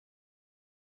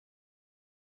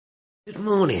Good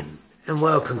morning and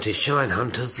welcome to Shine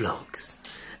Hunter Vlogs.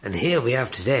 And here we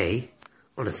have today,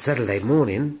 on a Saturday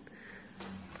morning,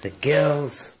 the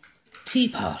girls' tea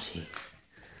party.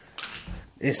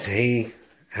 Let's see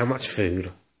how much food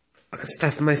I can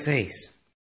stuff in my face.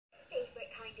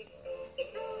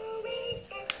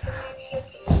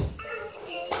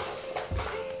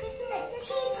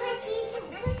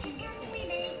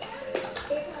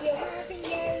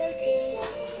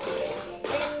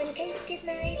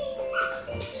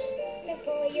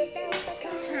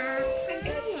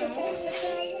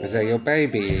 Is that your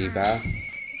baby, Eva?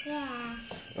 Yeah.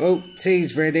 Oh,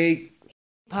 tea's ready.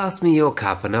 Pass me your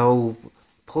cup and I'll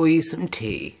pour you some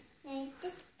tea. No,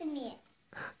 just a minute.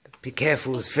 Be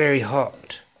careful, it's very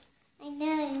hot. I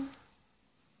know.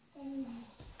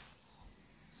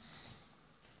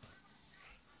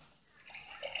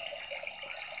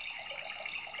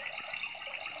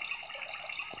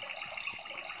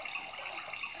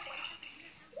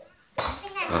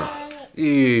 You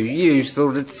used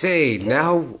all the tea.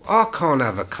 Now I can't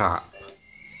have a cup.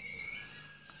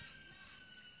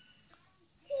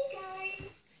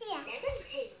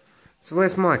 So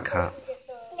where's my cup?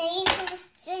 No, you can just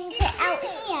drink it out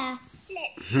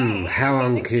here. How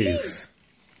uncouth.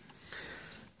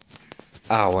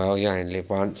 Oh well, you only live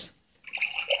once.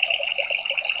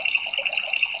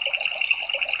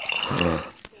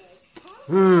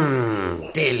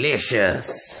 Delicious.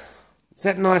 Is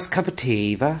that a nice cup of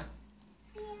tea, Eva?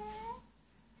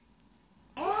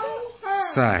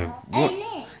 So, what,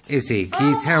 Izzie, can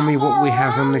you tell me what we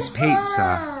have on this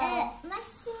pizza?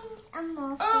 Mushrooms and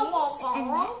muffins.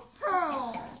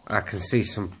 I can see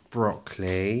some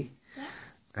broccoli,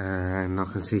 and I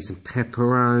can see some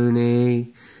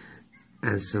pepperoni,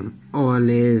 and some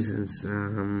olives, and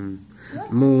some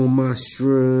more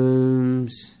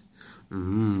mushrooms.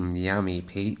 Yummy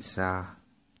pizza.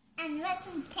 And what's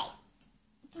some cake?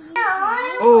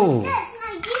 Oh!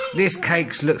 This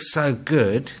cake looks so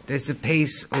good. There's a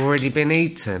piece already been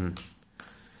eaten.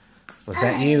 Was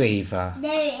that you, Eva? No,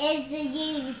 it's a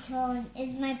unicorn.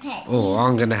 It's my pet. Oh,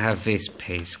 I'm going to have this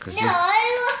piece. Cause No!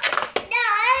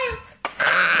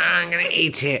 I'm going to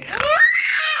eat it. No!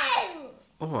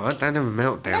 Alright, don't have a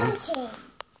meltdown.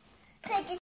 Have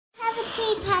a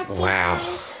tea party. Wow.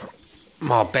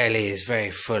 My belly is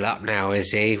very full up now,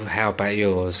 Izzie. How about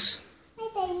yours? My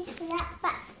belly's full up,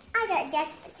 but I got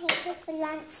just potato for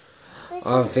lunch.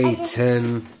 I've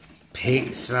eaten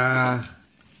pizza,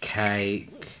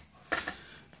 cake,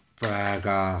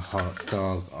 burger, hot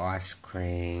dog, ice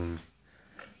cream,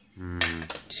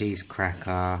 cheese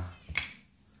cracker,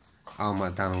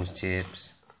 McDonald's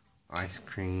chips, ice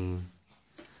cream.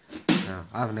 No,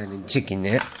 I haven't had any chicken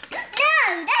yet. No,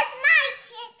 that's my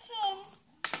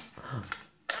chicken.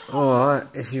 Alright,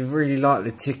 if you really like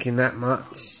the chicken that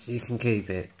much, you can keep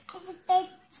it. It's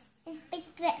a big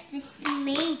breakfast for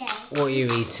me, though. What are you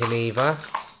eating, Eva?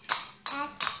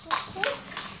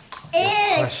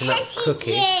 Crashing up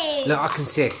cookie. Look, I can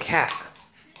see a cat.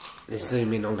 Let's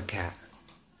zoom in on the cat.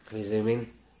 Can we zoom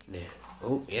in? No.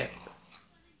 Oh, yeah.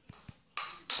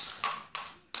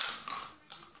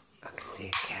 I can see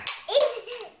a cat.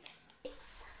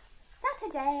 It's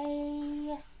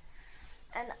Saturday,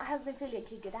 and I haven't been feeling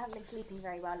too good. I haven't been sleeping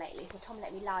very well lately, so Tom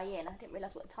let me lie in. I didn't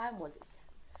realise what the time was. It's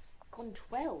gone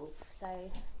 12,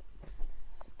 so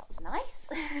that was nice.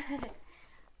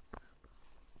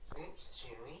 Thanks,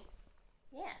 Chewy.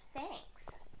 Yeah, thanks.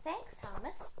 Thanks,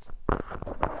 Thomas.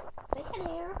 Say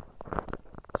hello.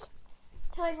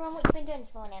 Tell everyone what you've been doing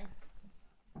this morning.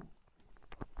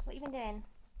 What you've been doing?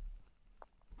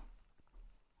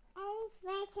 I was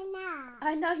waking up.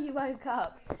 I know you woke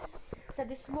up. So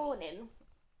this morning,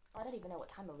 I don't even know what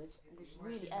time it was. It was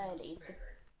really early. The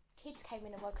kids came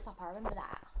in and woke us up. I remember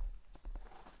that.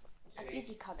 And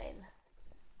Izzie come in.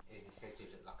 Izzie said you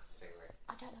look like a ferret.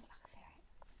 I don't look like a ferret.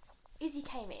 Izzie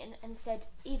came in and said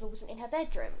Eva wasn't in her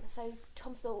bedroom. So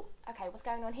Tom thought, okay, what's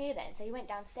going on here then? So he went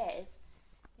downstairs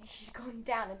and she'd gone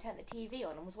down and turned the TV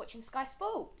on and was watching Sky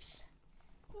Sports.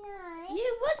 No.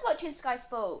 You was watching Sky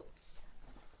Sports.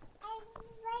 I'm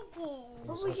ready.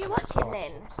 What was you watching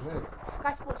then?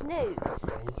 Sky Sports News.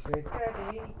 And you said,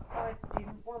 Daddy, I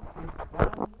didn't want this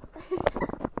one.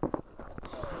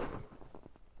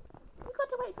 You got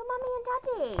to wait for Mummy and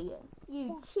Daddy.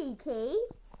 You cheeky.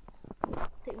 I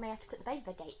think we may have to put the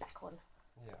baby gate back on.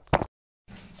 Yeah.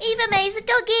 Eva May's a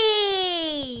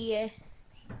doggy.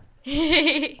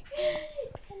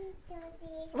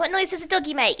 What noise does a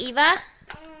doggy make, Eva?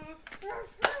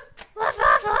 Woof,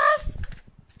 woof, woof.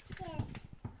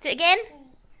 Do it again.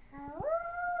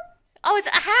 Oh, it's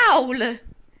a howl.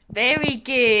 Very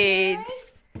good.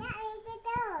 That is a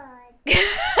dog.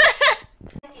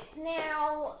 It's now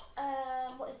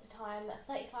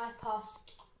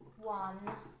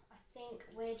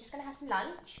some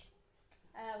lunch.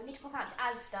 We need to pop out to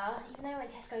Asda. Even though we went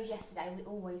to Tesco's yesterday, we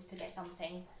always forget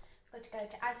something. Got to go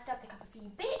to Asda, pick up a few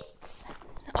bits.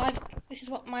 This is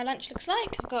what my lunch looks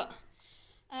like. I've got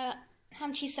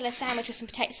ham cheese salad sandwich with some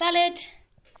potato salad.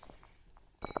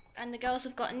 And the girls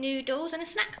have got noodles and a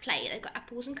snack plate. They've got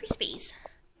apples and Crispies.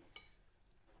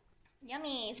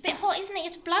 Yummy. It's a bit hot, isn't it? You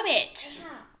have to blow it.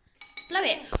 Blow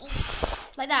it.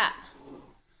 Like that.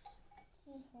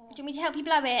 Do you want me to help you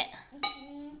blow it?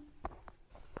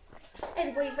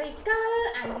 Everybody's ready to go,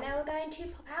 and now we're going to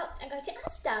pop out and go to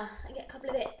Asda and get a couple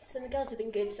of bits. And the girls have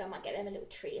been good, so I might get them a little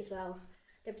treat as well.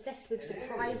 They're obsessed with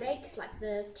surprise eggs, like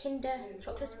the Kinder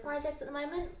chocolate surprise eggs at the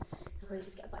moment. I'll probably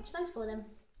just get a bunch of those for them.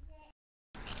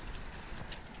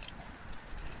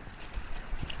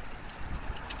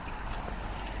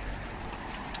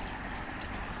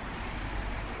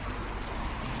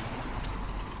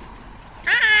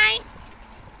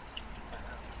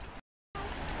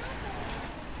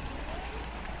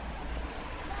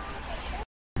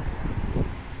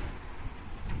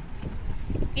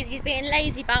 Izzie's being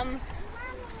lazy bum.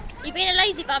 You're being a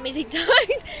lazy bum, Izzie. Don't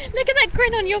look at that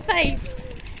grin on your face.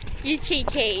 You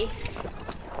cheeky.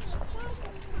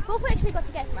 What have we actually got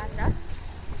to get from Andrea?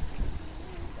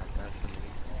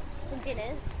 Some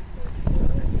dinners.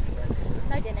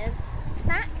 No dinners.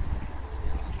 Snacks?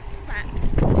 Snacks.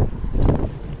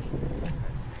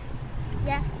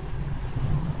 Yeah.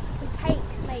 Some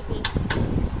cakes maybe.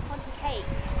 Want some cake?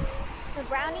 Some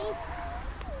brownies?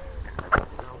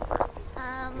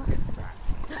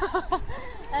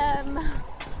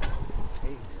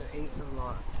 Eat some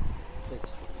like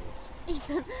vegetables. Eat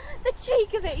some. The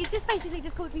cheek of it. He's just basically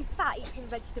just called me fat eating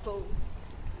vegetables.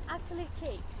 Absolute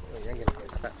cheek. Well, you ain't gonna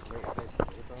get fat from eating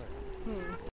vegetables, are you?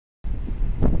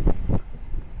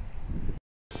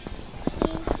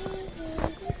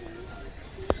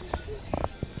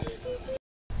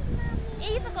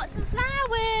 Eva got some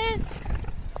flowers.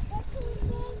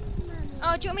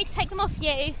 Oh, do you want me to take them off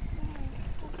you?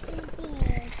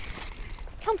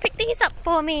 Tom picked these up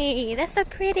for me. They're so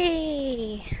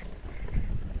pretty.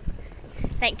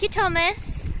 Thank you,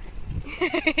 Thomas.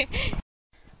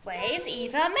 Where's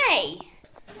Eva May?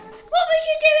 What was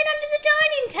you doing under the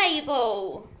dining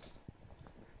table?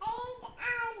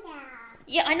 Under.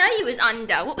 Yeah, I know you was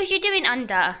under. What was you doing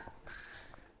under?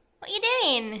 What are you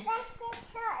doing? That's a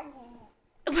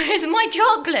chocolate. Where's my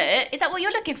chocolate? Is that what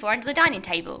you're looking for under the dining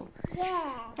table?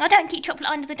 Yeah. I don't keep chocolate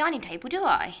under the dining table, do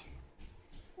I?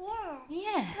 Yeah.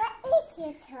 Yeah. What is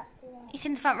your chocolate? It's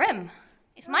in the front room.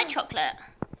 It's my chocolate.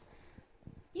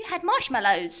 You had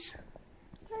marshmallows.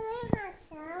 Can I have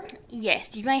some?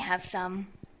 Yes, you may have some.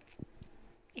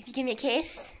 If you give me a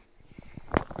kiss.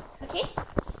 A kiss?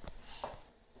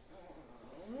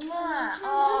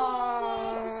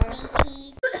 Oh.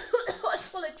 Sweeties. I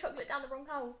swallowed chocolate down the wrong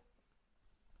hole.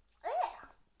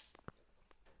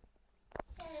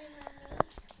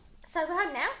 So we're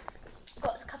home now.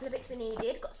 Got a couple of bits we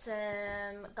needed. Got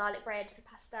some garlic bread for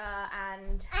pasta and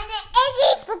And an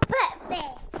Izzie for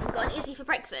breakfast. got an Izzie for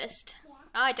breakfast. Yeah.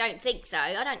 I don't think so.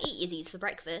 I don't eat Izzies for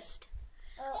breakfast.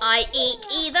 Oh. I eat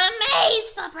Eva May's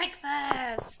for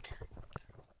breakfast.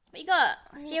 What you got?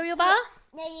 A cereal bar?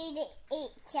 No, you didn't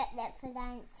eat chocolate for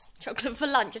lunch. Chocolate for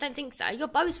lunch? I don't think so. Your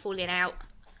bow's falling out.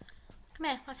 Come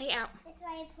here, I'll take it out. That's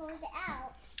why I pulled it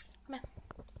out. Come here.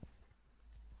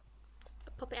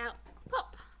 Pop it out.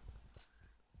 Pop.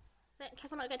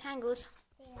 Careful not to get tangles.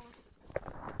 Yeah.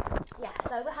 Yeah,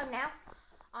 so we're home now.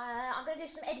 I'm going to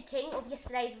do some editing of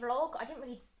yesterday's vlog. I don't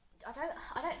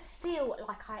feel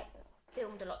like I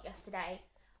filmed a lot yesterday,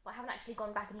 but I haven't actually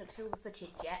gone back and looked through all the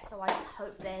footage yet, so I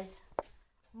hope there's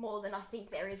more than I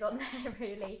think there is on there,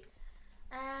 really.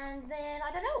 And then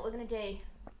I don't know what we're going to do.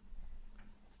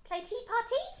 Play tea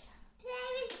parties? Play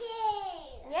with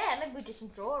you. Yeah, maybe we'll do some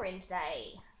drawing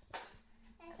today.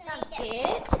 That's Sounds what I do.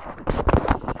 good.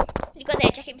 You got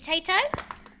there, jacket potato?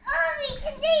 Oh, we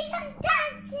can do some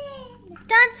dancing.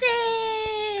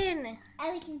 Dancing!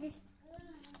 Oh, we can just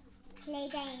play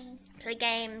games. Play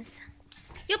games.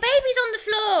 Your baby's on the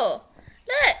floor.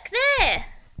 Look, there.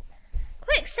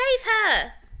 Quick, save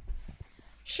her.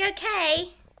 She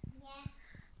okay? Yeah.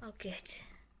 Oh, good.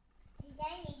 She's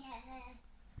only hurt her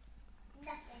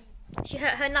nothing. She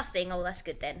hurt her nothing. Oh, that's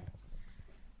good then.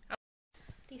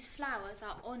 These flowers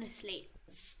are honestly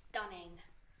stunning.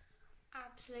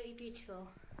 Absolutely beautiful.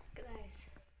 Look at those.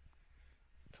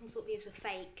 Tom thought these were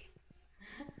fake.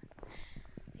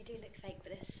 They do look fake,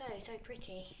 but they're so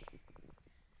pretty.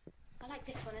 I like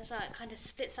this one as well. It kind of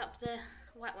splits up the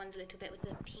white ones a little bit with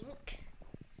the pink.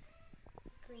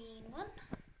 Green one.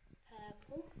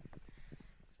 Purple.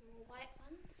 Some more white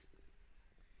ones.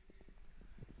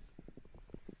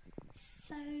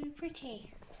 So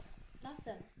pretty. Love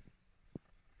them.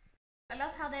 I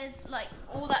love how there's like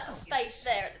all that space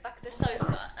there at the back of the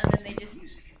sofa and then they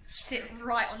just sit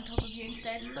right on top of you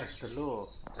instead. That's the law.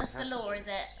 That's the law, is it?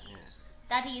 Yeah.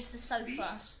 Daddy is the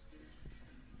sofa.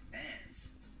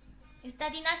 Is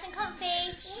Daddy nice and comfy?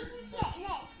 You can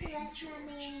sit next to us,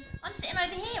 Mummy. I'm sitting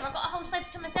over here. I've got a whole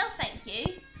sofa to myself, thank you.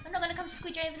 I'm not going to come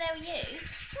squidge over there with you.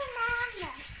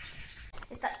 Banana.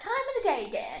 It's that time of the day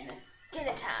again.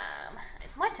 Dinner time.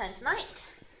 It's my turn tonight.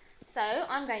 So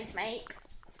I'm going to make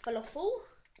falafel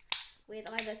with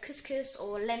either couscous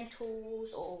or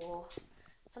lentils or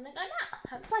something like that. I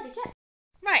haven't decided yet.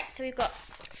 Right, so we've got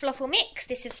falafel mix.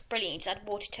 This is brilliant. You just add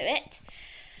water to it.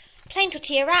 Plain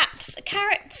tortilla wraps, a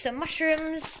carrot, some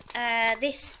mushrooms.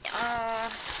 This are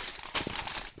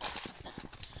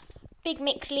big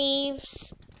mix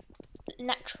leaves,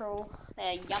 natural.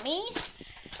 They're yummy.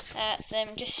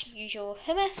 Some just usual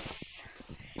hummus.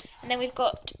 And then we've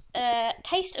got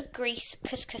taste of grease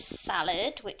couscous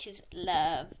salad, which is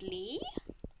lovely.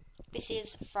 This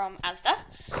is from Asda.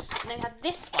 And then we have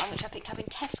this one, which I picked up in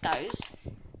Tesco's.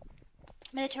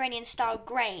 Mediterranean style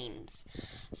grains.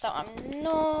 So I'm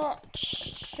not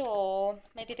sure.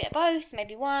 Maybe a bit of both,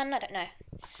 maybe one, I don't know.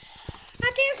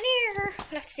 I don't know.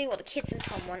 We'll have to see what the kids and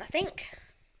Tom want, I think.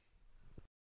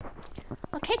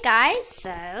 Okay guys,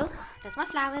 so there's my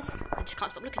flowers. I just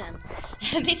can't stop looking at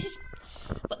them. This is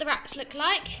what the wraps look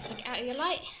like. If you get out of your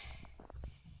light.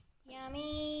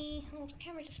 Yummy. Oh, the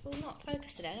camera just will not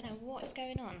focus today. I don't know what is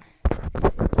going on.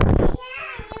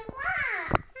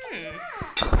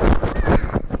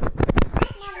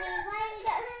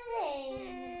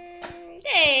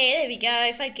 Hey, there we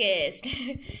go, focused.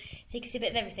 So you can see a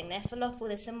bit of everything there. Falafel,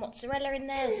 there's some mozzarella in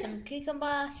there, there's some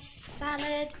cucumber,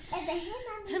 salad,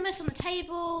 hummus on the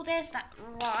table, there's that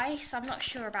rice, I'm not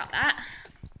sure about that.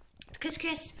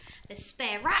 Couscous, there's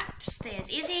spare wraps, there's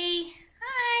Izzie,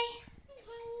 hi.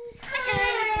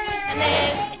 Hi. And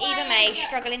there's Eva May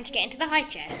struggling to get into the high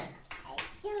chair.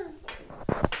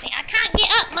 See, I can't get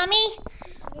up, Mummy.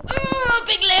 Oh,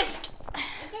 big lift.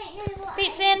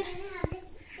 Feet's in.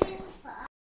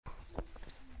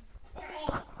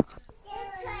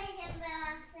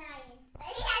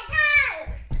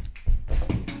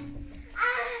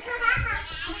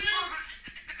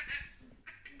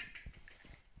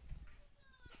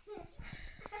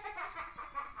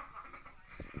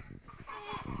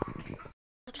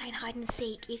 Playing hide and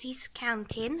seek. Izzie's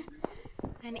counting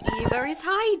and Eva is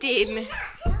hiding.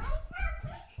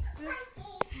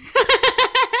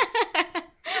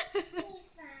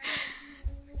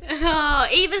 Oh,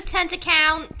 Eva's turn to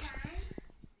count.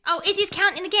 Oh, Izzie's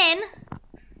counting again?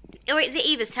 Or is it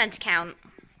Eva's turn to count?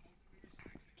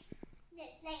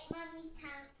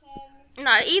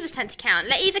 No, Eva's turn to count.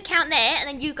 Let Eva count there and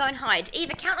then you go and hide.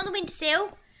 Eva, count on the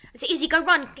windowsill. So Izzie, go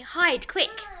run. Hide, quick.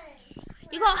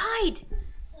 You gotta hide.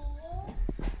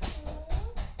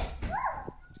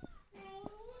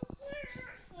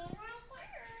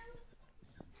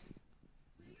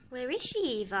 Where is she,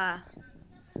 Eva?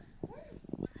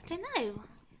 I don't know.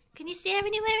 Can you see her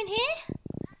anywhere in here?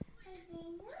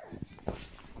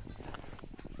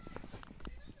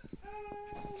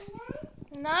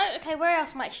 No? Okay, where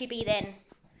else might she be then?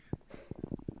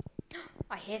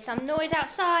 I hear some noise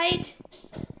outside.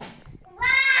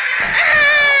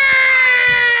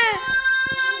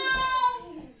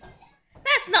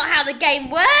 That's not how the game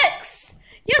works.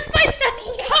 You're supposed to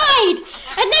hide,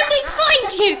 and then we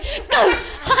find you. Go,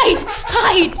 hide.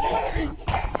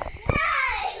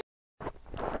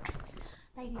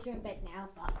 Babies are in bed now,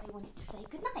 but they wanted to say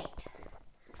goodnight.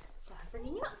 So I'm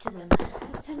bringing you up to them.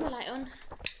 Let's turn the light on.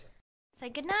 Say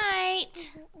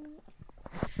goodnight.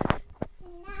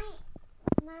 Good night,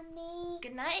 Mummy.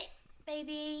 Good night,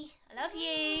 baby. I love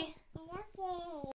you. I love you.